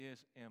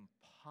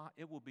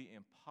it will be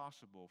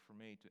impossible for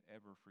me to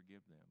ever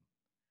forgive them.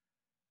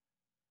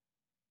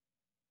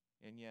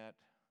 And yet,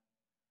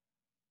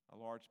 a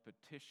large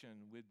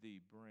petition with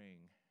thee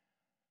bring,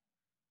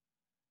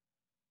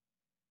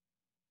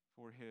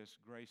 for his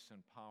grace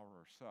and power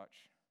are such,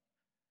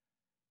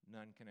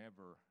 none can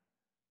ever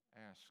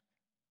ask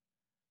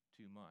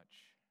too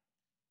much.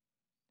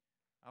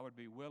 I would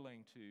be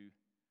willing to,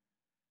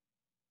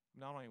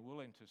 not only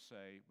willing to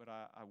say, but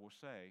I will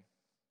say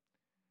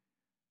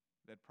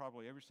that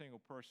probably every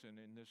single person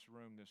in this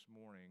room this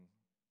morning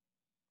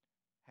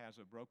has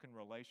a broken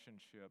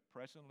relationship,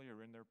 presently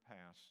or in their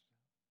past,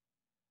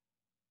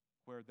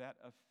 where that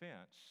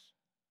offense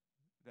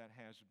that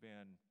has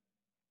been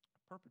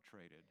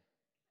perpetrated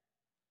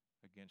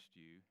against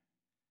you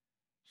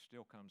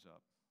still comes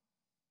up.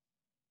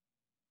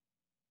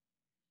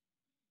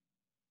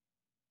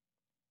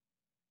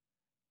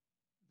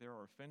 There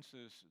are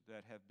offenses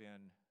that have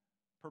been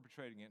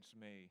perpetrated against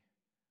me,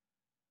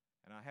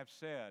 and I have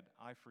said,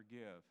 I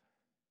forgive,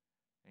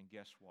 and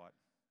guess what?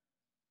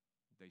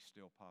 They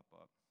still pop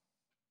up.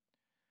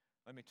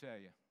 Let me tell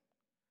you,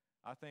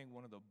 I think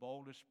one of the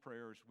boldest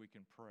prayers we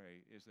can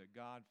pray is that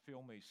God,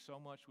 fill me so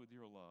much with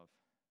your love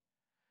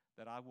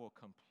that I will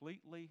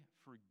completely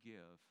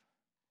forgive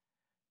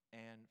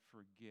and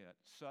forget,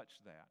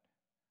 such that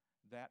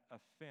that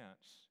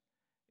offense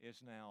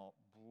is now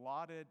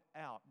blotted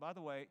out. By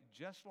the way,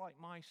 just like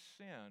my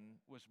sin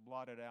was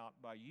blotted out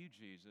by you,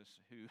 Jesus,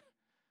 who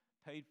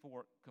paid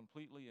for it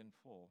completely in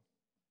full,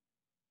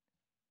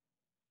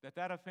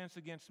 that offense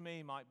against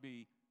me might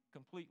be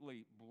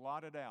completely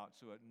blotted out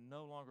so it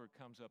no longer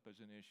comes up as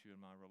an issue in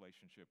my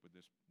relationship with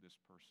this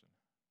person.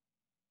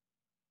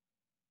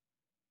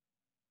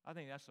 I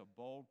think that's a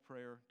bold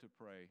prayer to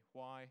pray.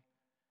 Why?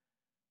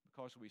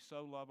 Because we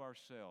so love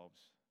ourselves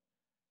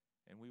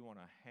and we want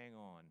to hang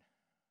on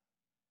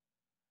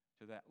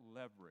to that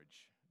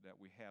leverage that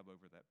we have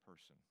over that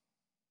person.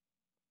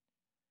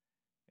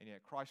 And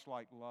yet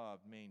Christ-like love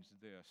means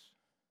this: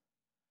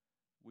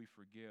 we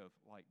forgive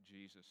like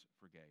Jesus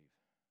forgave.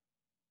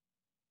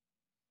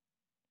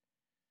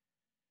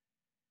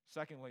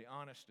 Secondly,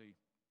 honesty.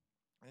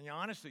 And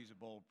honesty is a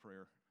bold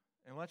prayer.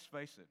 And let's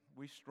face it,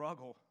 we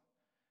struggle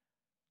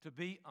to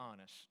be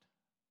honest.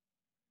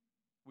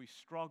 We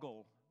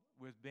struggle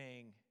with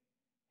being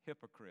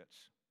hypocrites.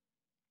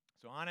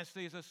 So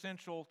honesty is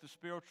essential to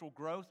spiritual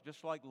growth,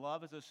 just like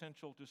love is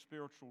essential to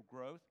spiritual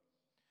growth.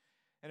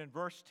 And in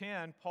verse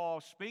 10, Paul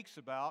speaks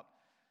about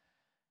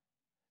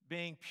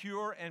being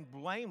pure and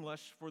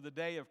blameless for the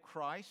day of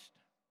Christ.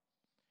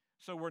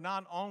 So we're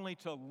not only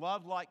to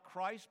love like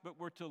Christ, but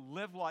we're to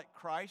live like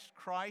Christ.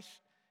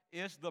 Christ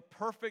is the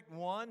perfect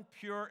one,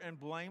 pure and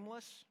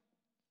blameless.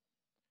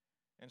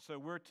 And so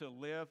we're to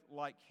live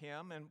like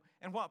him.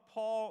 And what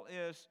Paul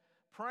is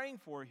praying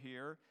for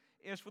here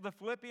is for the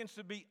Philippians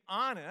to be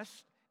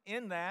honest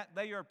in that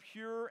they are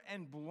pure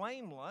and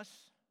blameless.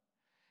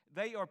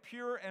 They are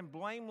pure and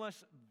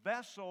blameless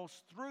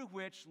vessels through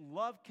which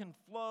love can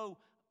flow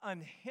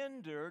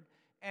unhindered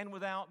and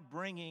without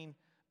bringing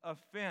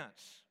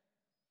offense.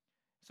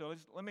 So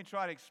let me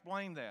try to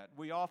explain that.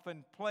 We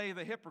often play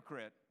the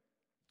hypocrite,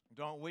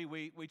 don't we?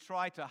 We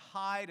try to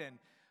hide and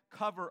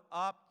cover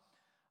up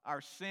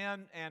our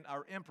sin and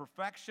our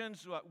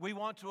imperfections. We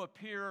want to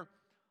appear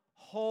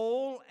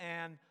whole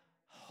and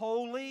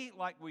holy,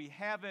 like we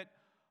have it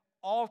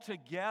all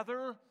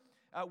together.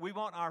 We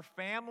want our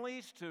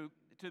families to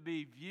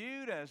be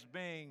viewed as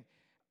being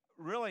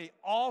really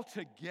all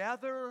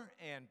together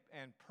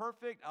and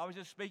perfect. I was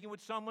just speaking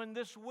with someone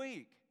this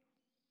week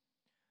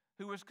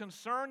who was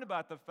concerned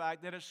about the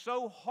fact that it's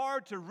so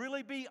hard to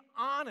really be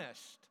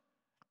honest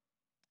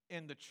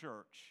in the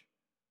church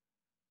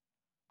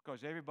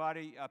because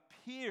everybody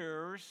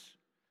appears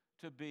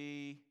to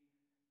be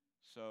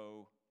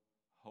so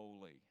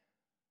holy.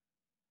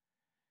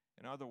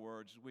 In other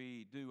words,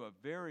 we do a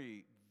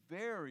very,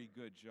 very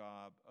good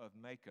job of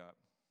makeup,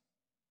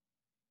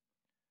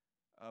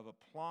 of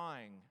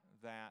applying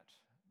that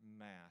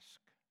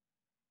mask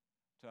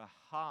to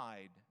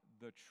hide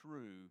the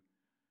true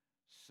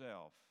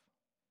self.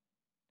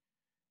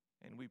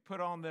 And we put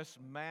on this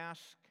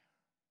mask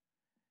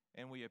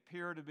and we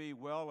appear to be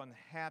well and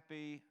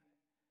happy,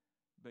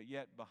 but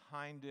yet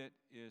behind it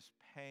is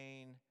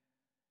pain,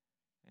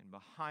 and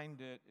behind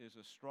it is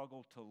a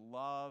struggle to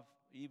love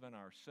even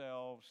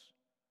ourselves.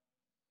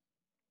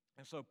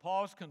 And so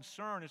Paul's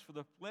concern is for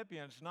the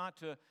Philippians not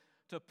to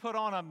put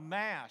on a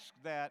mask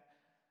that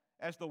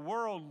as the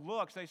world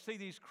looks, they see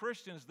these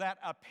Christians that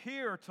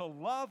appear to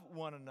love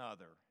one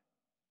another.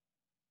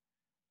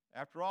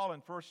 After all,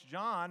 in 1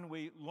 John,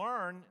 we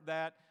learn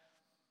that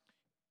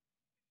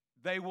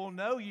they will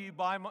know you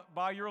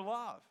by your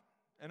love.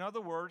 In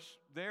other words,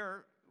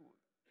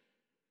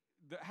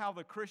 how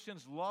the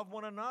Christians love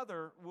one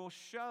another will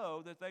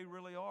show that they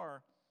really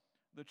are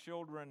the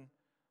children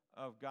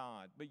of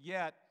God. But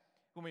yet,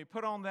 when we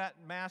put on that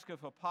mask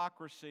of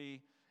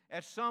hypocrisy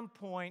at some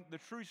point, the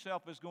true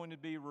self is going to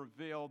be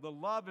revealed. The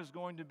love is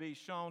going to be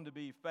shown to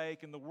be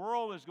fake, and the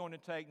world is going to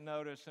take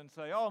notice and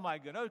say, oh my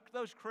goodness,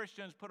 those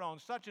Christians put on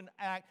such an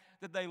act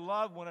that they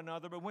love one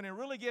another, but when it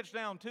really gets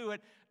down to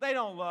it, they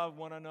don't love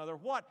one another.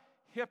 What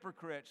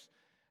hypocrites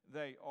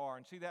they are.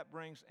 And see, that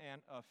brings an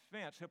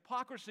offense.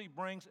 Hypocrisy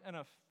brings an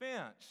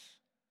offense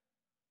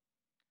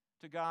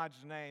to God's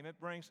name.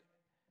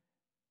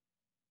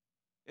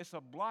 It's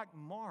a black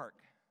mark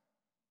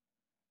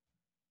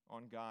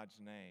on God's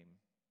name.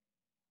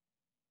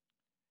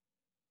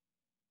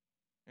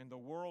 And the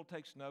world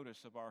takes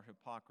notice of our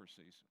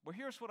hypocrisies. Well,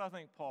 here's what I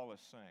think Paul is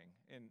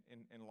saying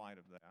in light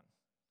of that.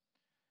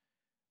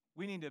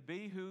 We need to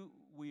be who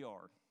we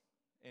are.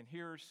 And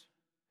here's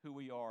who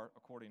we are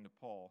according to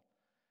Paul.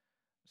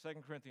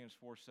 2 Corinthians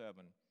 4:7.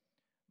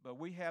 But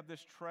we have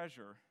this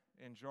treasure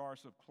in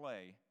jars of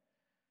clay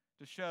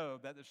to show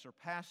that the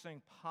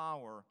surpassing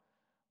power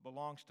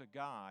belongs to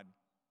God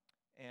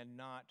and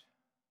not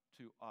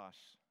to us.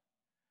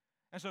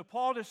 And so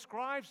Paul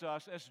describes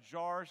us as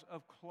jars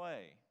of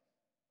clay.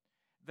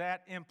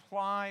 That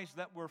implies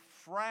that we're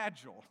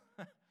fragile,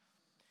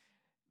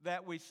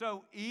 that we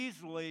so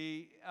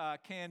easily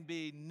can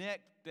be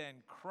nicked and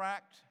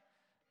cracked,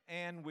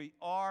 and we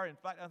are. In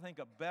fact, I think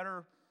a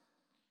better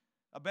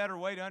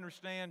way to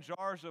understand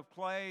jars of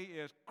clay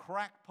is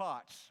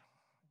crackpots,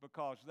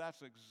 because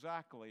that's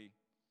exactly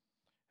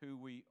who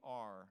we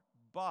are.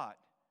 But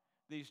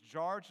these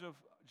jars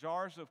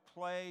of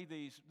clay,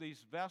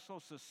 these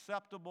vessels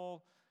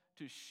susceptible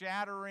to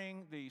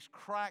shattering, these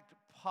cracked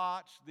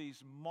pots,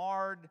 these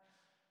marred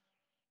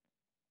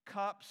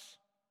cups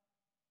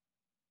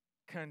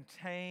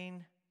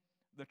contain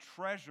the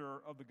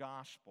treasure of the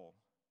gospel.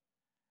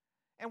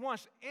 And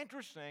what's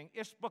interesting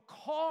is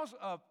because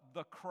of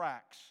the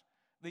cracks,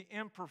 the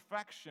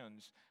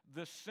imperfections,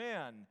 the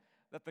sin,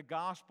 that the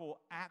gospel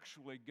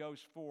actually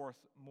goes forth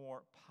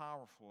more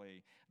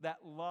powerfully, that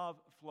love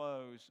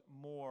flows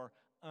more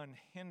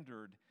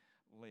unhinderedly.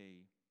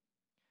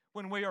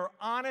 When we are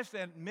honest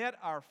and admit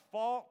our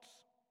faults,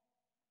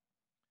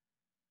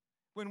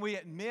 when we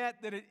admit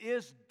that it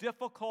is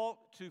difficult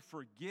to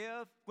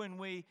forgive, when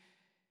we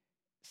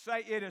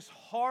say it is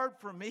hard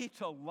for me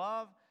to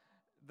love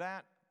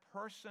that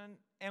person,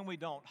 and we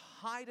don't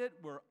hide it,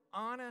 we're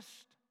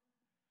honest,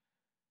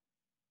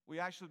 we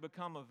actually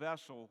become a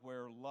vessel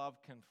where love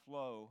can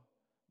flow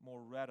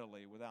more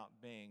readily without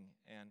being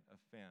an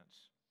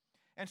offense.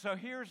 And so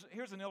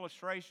here's an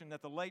illustration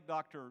that the late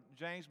Dr.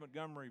 James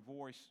Montgomery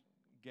Boice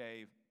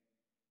gave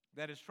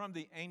that is from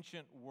the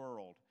ancient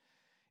world.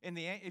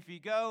 If you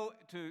go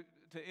to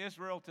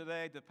Israel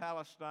today, to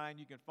Palestine,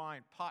 you can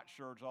find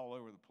potsherds all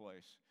over the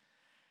place.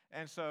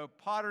 And so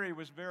pottery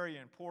was very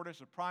important.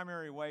 It's a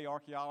primary way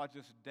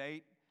archaeologists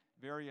date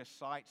various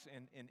sites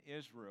in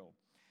Israel.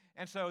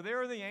 And so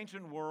there in the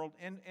ancient world,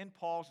 in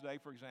Paul's day,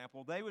 for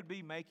example, they would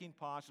be making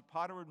pots. The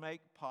potter would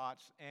make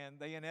pots, and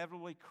they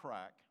inevitably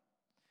crack.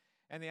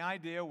 And the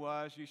idea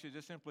was you should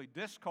just simply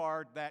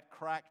discard that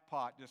cracked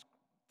pot, just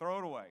throw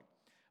it away.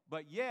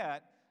 But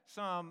yet,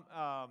 some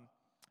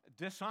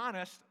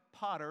dishonest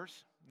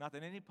potters, not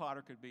that any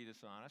potter could be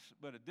dishonest,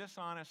 but a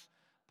dishonest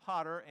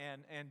potter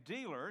and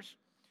dealers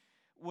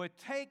would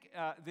take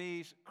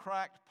these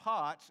cracked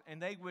pots,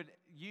 and they would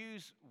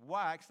use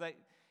wax.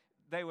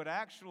 They would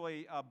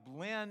actually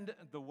blend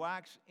the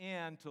wax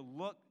in to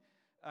look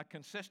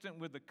consistent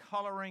with the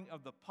coloring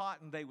of the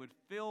pot, and they would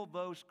fill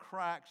those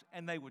cracks,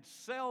 and they would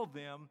sell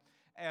them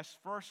as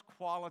first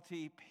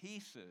quality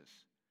pieces.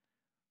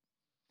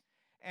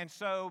 And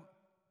so,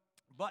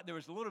 but there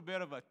was a little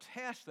bit of a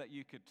test that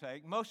you could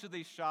take. Most of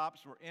these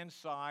shops were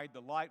inside.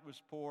 The light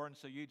was poor, and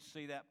so you'd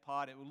see that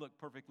pot. It would look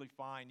perfectly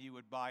fine. You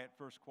would buy it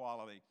first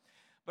quality.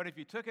 But if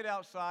you took it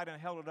outside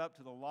and held it up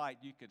to the light,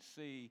 you could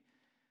see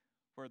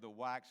where the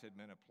wax had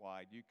been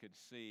applied. You could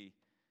see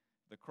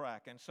the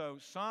crack. And so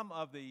some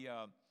of the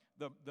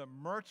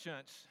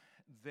merchants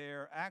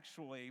there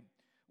actually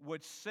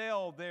would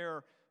sell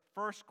their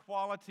first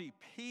quality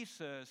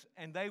pieces,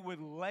 and they would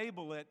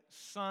label it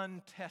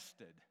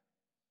sun-tested.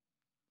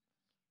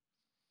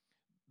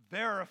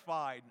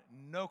 Verified,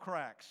 no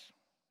cracks.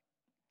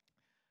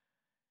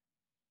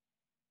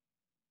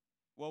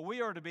 Well,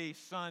 we are to be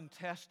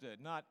sun-tested,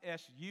 not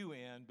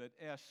S-U-N, but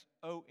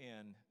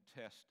S-O-N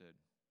tested.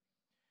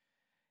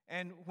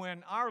 And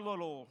when our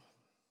little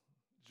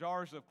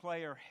jars of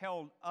clay are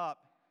held up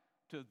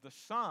to the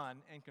sun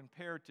and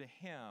compared to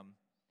Him,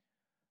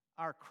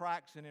 our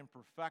cracks and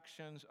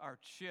imperfections, our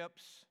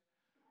chips,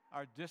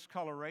 our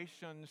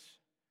discolorations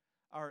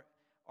are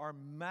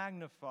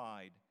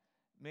magnified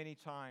many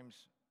times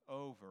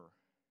over.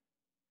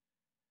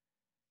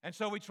 And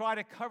so we try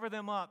to cover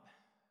them up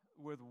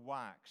with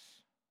wax.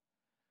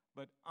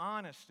 But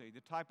honesty,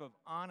 the type of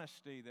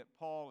honesty that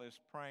Paul is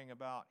praying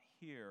about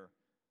here,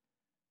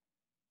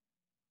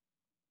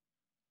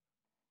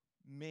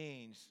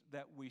 means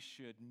that we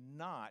should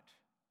not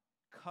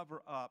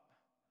cover up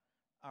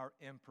our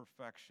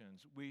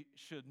imperfections. We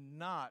should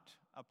not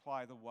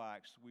apply the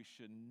wax. We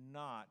should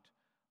not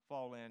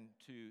fall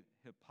into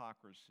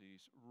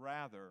hypocrisies.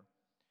 Rather,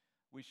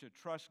 We should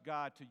trust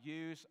God to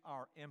use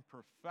our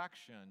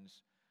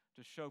imperfections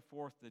to show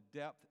forth the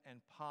depth and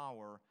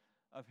power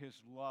of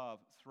His love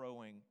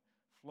flowing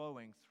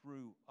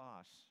through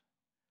us.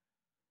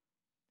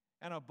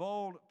 And a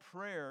bold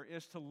prayer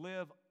is to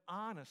live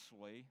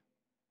honestly,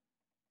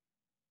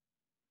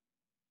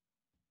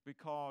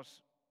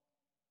 because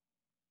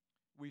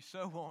we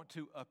so want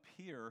to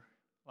appear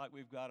like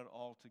we've got it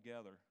all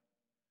together.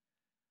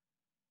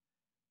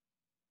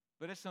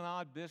 But it's an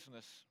odd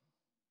business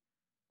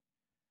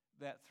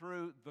that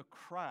through the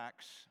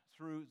cracks,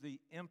 through the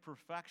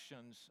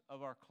imperfections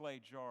of our clay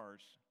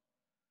jars,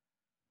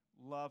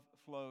 love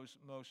flows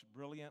most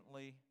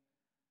brilliantly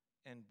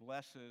and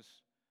blesses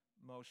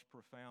most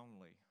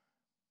profoundly.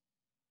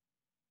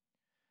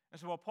 And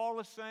so what Paul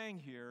is saying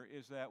here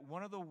is that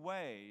one of the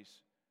ways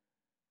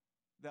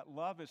that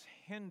love is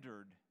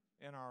hindered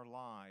in our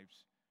lives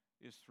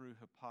is through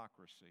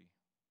hypocrisy.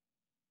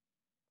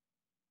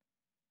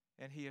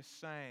 And he is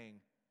saying,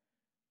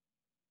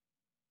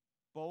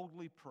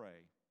 boldly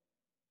pray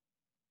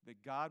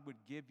that God would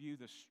give you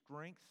the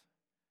strength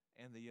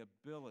and the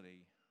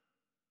ability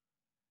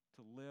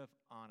to live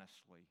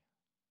honestly,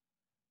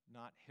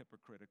 not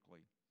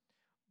hypocritically.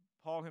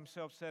 Paul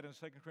himself said in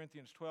 2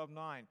 Corinthians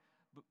 12:9,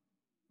 "But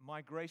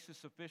my grace is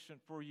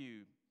sufficient for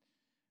you,"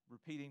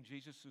 repeating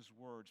Jesus'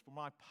 words, "for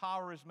my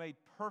power is made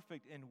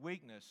perfect in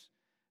weakness.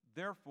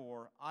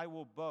 Therefore, I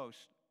will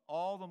boast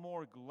all the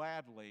more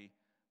gladly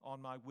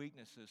on my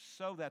weaknesses,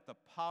 so that the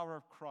power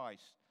of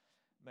Christ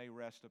may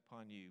rest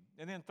upon you."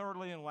 And then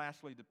thirdly and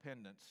lastly,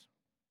 dependence.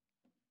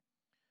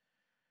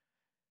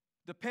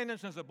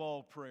 Dependence is a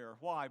bold prayer.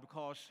 Why?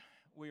 Because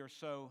we are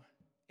so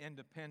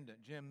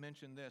independent. Jim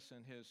mentioned this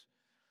in his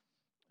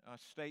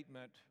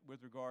statement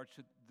with regards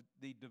to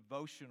the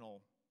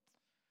devotional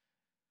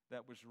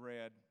that was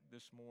read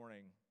this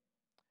morning.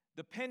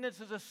 Dependence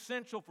is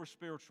essential for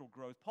spiritual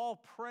growth. Paul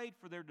prayed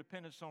for their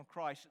dependence on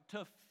Christ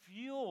to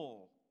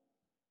fuel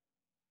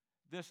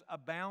this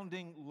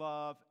abounding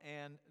love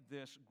and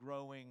this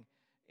growing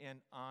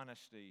in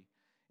honesty.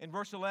 In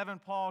verse 11,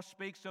 Paul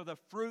speaks of the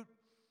fruit,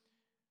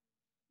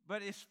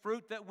 but it's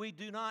fruit that we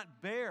do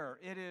not bear.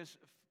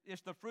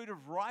 It's the fruit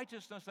of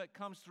righteousness that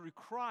comes through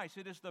Christ.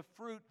 It is the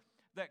fruit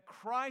that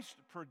Christ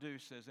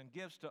produces and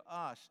gives to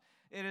us.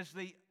 It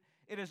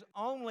is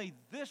only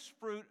this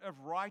fruit of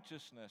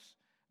righteousness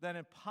that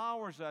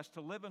empowers us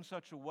to live in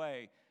such a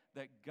way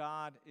that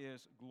God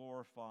is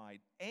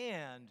glorified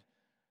and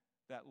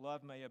that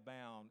love may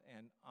abound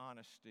and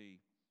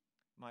honesty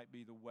might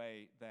be the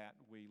way that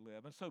we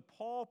live. And so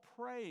Paul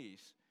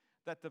prays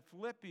that the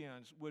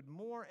Philippians would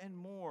more and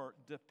more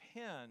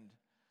depend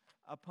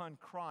upon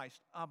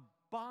Christ,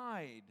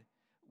 abide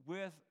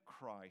with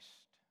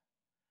Christ,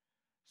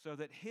 so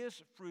that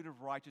His fruit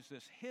of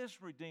righteousness,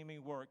 His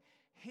redeeming work,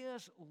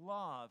 His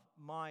love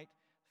might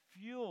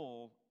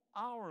fuel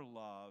our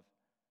love,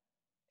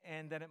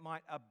 and that it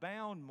might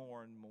abound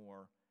more and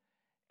more,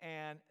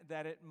 and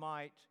that it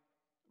might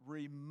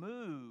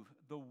remove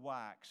the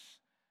wax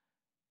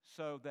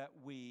so that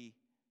we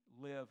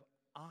live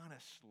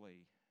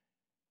honestly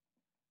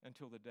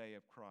until the day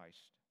of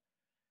Christ.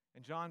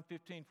 In John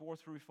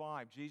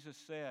 15:4-5, Jesus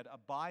said,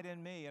 "Abide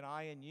in me and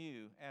I in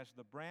you, as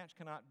the branch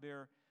cannot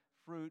bear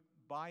fruit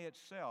by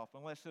itself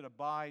unless it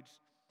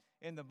abides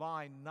in the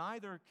vine,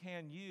 neither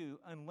can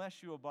you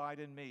unless you abide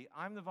in me.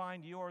 I'm the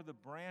vine, you are the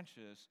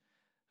branches.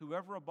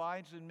 Whoever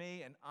abides in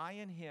me and I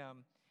in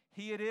him,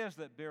 he it is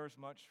that bears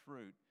much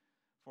fruit.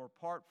 For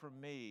apart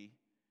from me,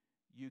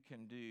 you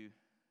can do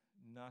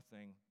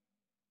nothing."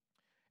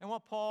 And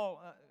what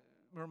Paul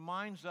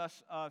reminds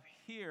us of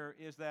here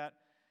is that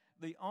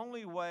the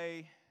only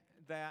way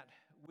that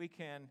we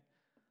can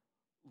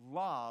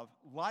love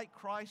like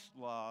Christ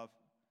loved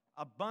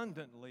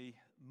abundantly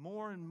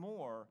more and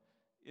more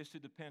is to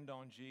depend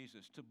on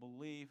Jesus, to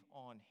believe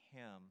on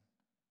Him,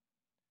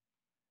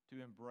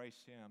 to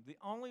embrace Him. The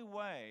only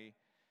way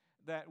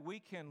that we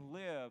can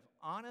live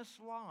honest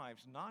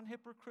lives,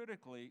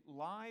 non-hypocritically,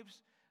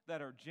 lives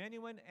that are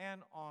genuine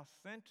and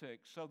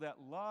authentic, so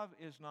that love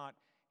is not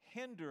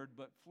hindered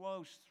but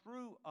flows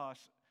through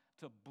us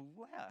to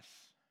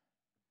bless,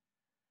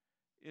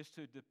 is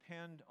to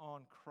depend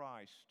on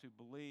Christ, to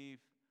believe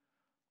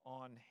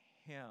on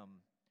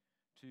Him,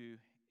 to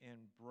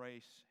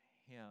embrace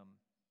Him.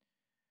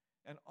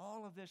 And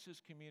all of this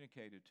is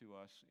communicated to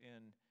us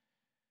in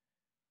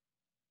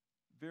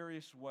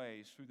various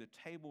ways through the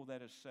table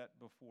that is set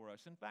before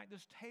us. In fact,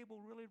 this table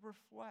really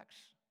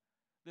reflects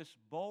this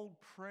bold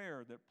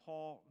prayer that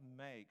Paul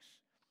makes.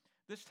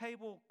 This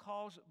table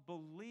calls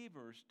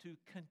believers to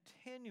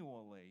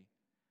continually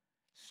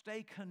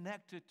stay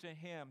connected to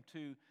Him,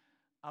 to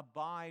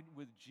abide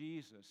with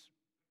Jesus.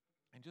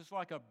 And just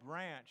like a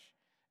branch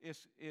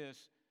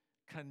is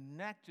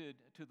connected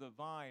to the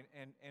vine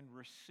and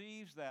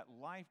receives that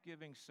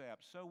life-giving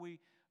sap, so we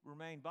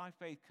remain by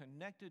faith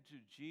connected to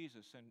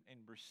Jesus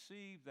and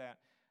receive that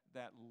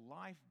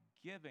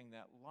life-giving,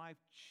 that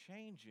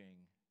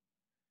life-changing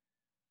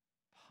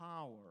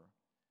power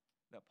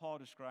that Paul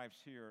describes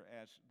here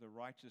as the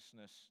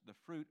righteousness, the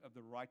fruit of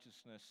the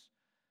righteousness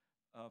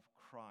of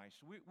Christ.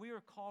 We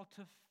are called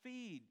to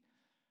feed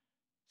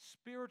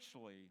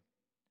spiritually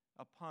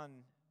upon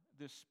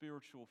this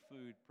spiritual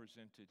food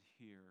presented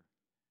here.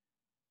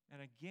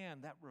 And again,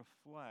 that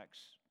reflects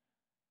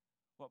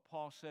what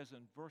Paul says in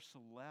verse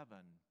 11,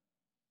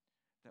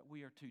 that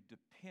we are to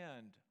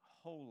depend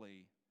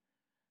wholly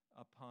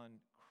upon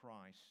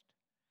Christ.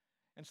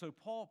 And so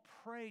Paul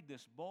prayed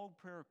this bold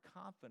prayer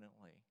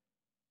confidently.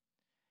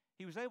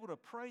 He was able to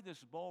pray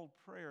this bold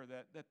prayer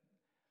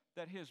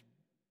that his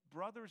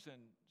brothers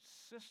and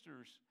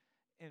sisters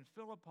in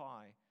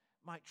Philippi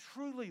might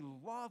truly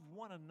love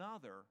one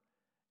another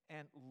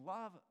and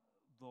love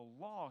the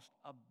lost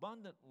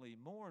abundantly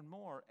more and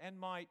more, and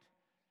might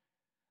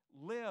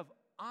live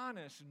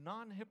honest,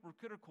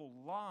 non-hypocritical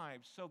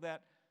lives, so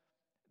that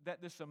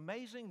this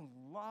amazing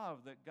love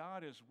that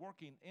God is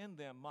working in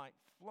them might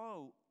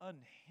flow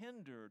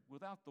unhindered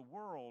without the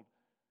world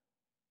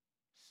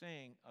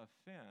seeing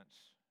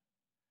offense.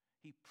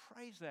 He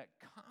prays that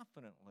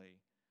confidently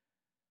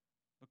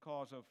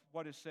because of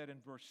what is said in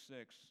verse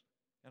 6.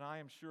 And I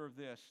am sure of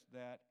this,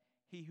 that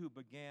he who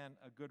began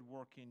a good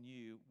work in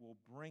you will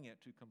bring it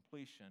to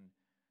completion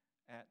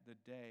at the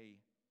day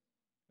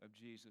of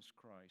Jesus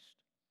Christ.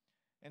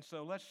 And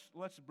so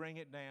let's bring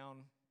it down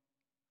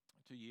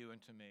to you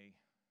and to me.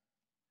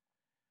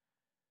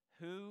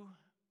 Who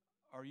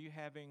are you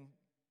having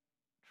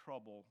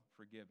trouble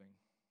forgiving?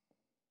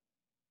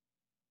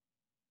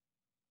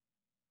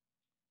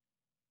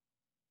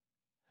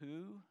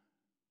 Who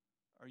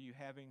are you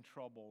having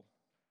trouble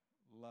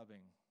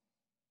loving?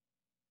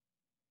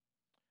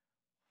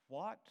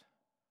 What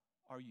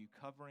are you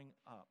covering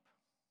up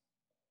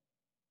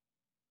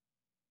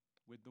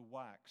with the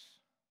wax?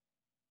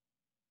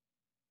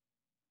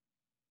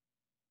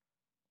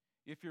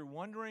 If you're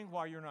wondering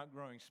why you're not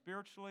growing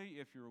spiritually,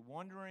 if you're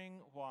wondering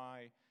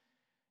why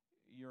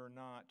you're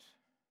not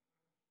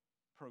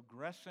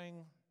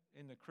progressing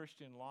in the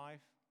Christian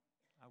life,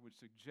 I would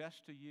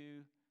suggest to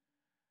you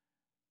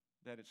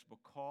that it's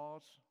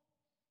because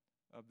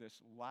of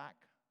this lack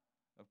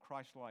of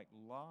Christ-like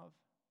love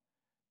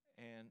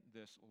and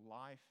this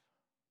life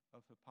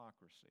of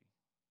hypocrisy.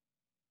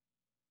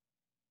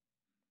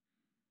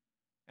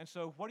 And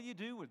so what do you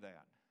do with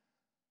that?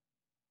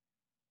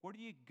 Where do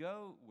you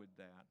go with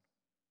that?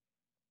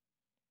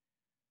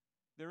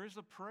 There is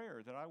a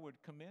prayer that I would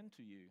commend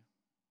to you.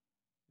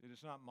 It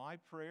is not my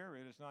prayer.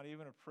 It is not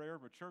even a prayer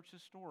of a church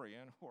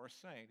historian or a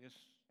saint. It's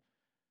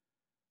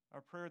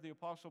our prayer the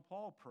Apostle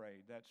Paul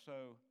prayed that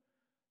so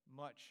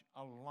much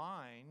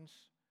aligns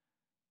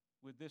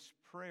with this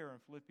prayer in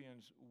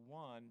Philippians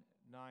 1,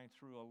 9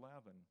 through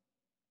 11.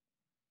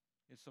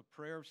 It's a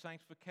prayer of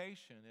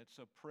sanctification. It's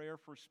a prayer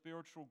for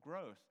spiritual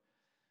growth.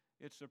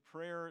 It's a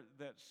prayer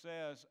that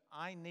says,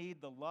 I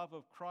need the love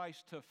of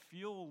Christ to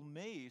fuel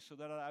me so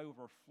that I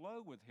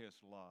overflow with His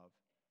love.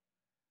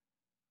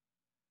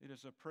 It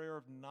is a prayer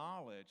of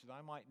knowledge that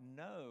I might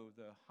know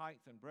the height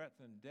and breadth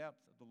and depth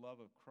of the love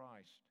of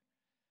Christ.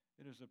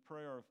 It is a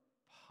prayer of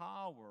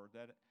power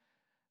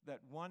that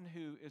one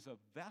who is a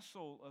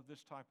vessel of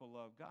this type of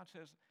love, God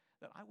says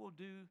that I will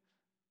do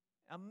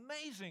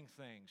amazing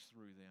things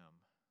through them.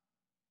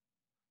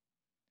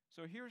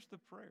 So here's the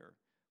prayer.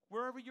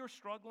 Wherever you're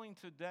struggling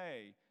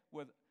today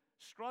with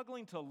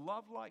struggling to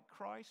love like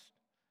Christ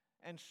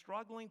and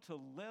struggling to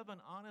live an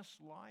honest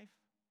life,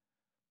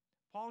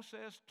 Paul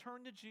says,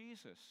 turn to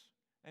Jesus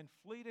and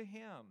flee to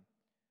Him.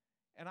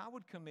 And I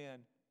would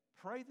commend,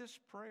 pray this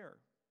prayer.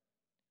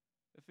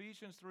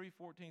 Ephesians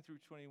 3:14 through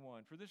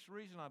 21. For this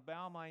reason I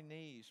bow my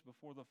knees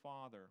before the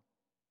Father,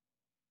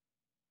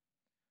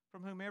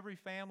 from whom every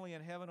family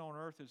in heaven and on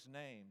earth is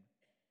named,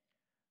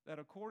 that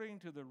according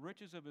to the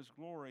riches of His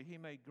glory He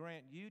may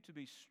grant you to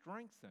be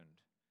strengthened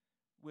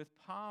with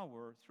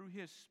power through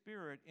His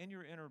Spirit in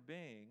your inner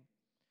being,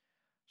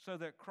 so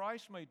that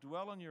Christ may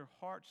dwell in your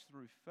hearts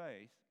through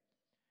faith,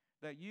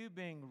 that you,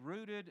 being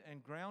rooted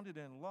and grounded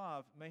in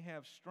love, may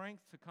have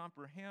strength to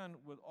comprehend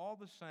with all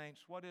the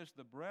saints what is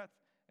the breadth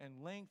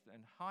and length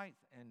and height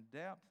and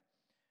depth,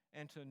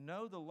 and to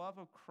know the love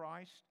of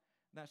Christ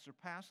that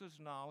surpasses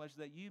knowledge,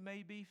 that you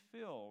may be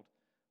filled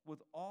with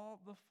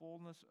all the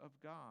fullness of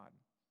God.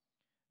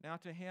 Now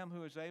to Him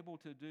who is able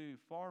to do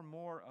far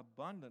more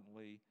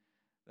abundantly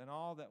than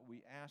all that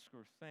we ask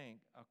or think,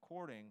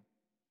 according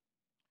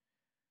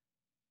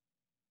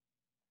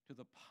to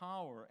the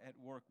power at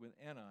work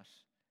within us,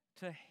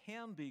 to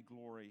Him be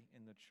glory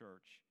in the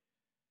church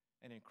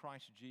and in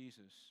Christ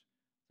Jesus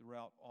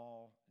throughout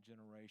all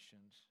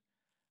generations.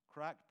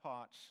 Cracked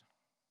pots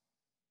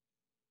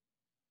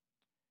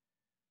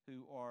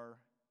who are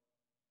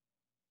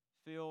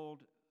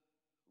filled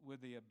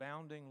with the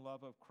abounding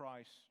love of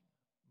Christ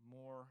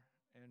more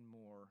and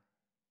more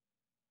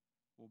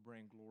will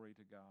bring glory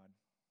to God.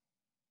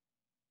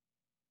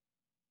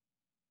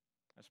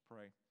 Let's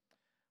pray.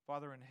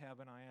 Father in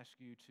heaven, I ask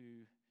you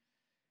to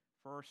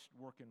first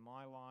work in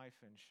my life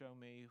and show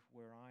me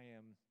where I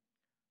am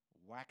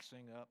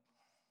waxing up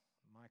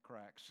my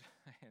cracks.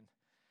 And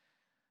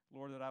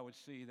Lord, that I would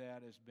see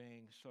that as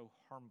being so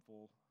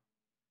harmful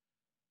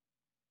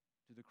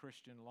to the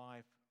Christian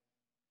life,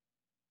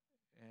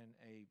 and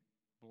a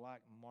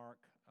black mark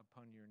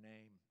upon your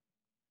name.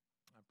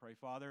 I pray,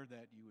 Father,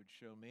 that you would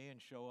show me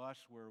and show us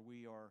where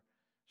we are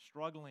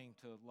struggling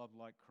to love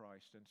like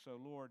Christ. And so,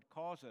 Lord,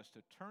 cause us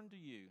to turn to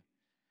you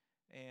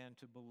and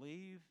to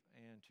believe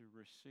and to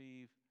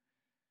receive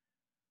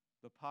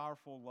the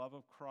powerful love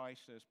of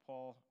Christ as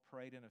Paul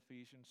prayed in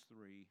Ephesians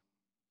 3,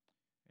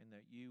 and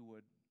that you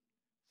would,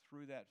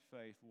 through that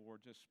faith,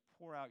 Lord, just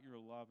pour out your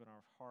love in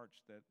our hearts,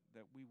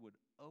 that we would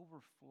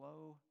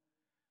overflow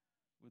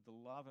with the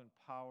love and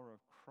power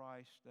of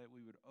Christ, that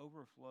we would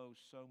overflow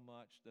so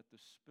much that the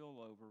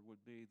spillover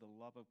would be the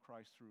love of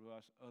Christ through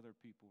us, other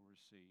people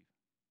receive.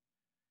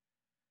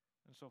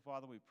 And so,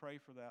 Father, we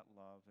pray for that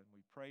love, and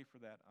we pray for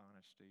that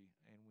honesty,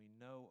 and we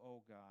know,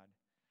 oh God,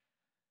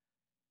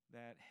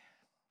 that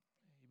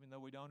even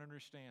though we don't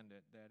understand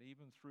it, that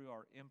even through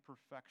our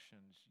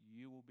imperfections,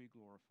 you will be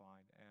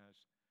glorified as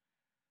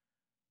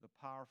the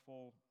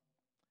powerful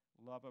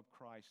love of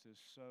Christ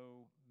is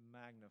so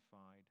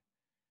magnified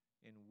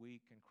in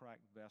weak and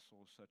cracked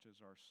vessels such as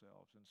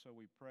ourselves. And so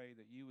we pray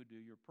that you would do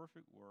your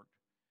perfect work,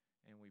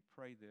 and we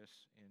pray this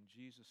in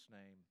Jesus'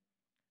 name.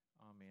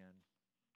 Amen.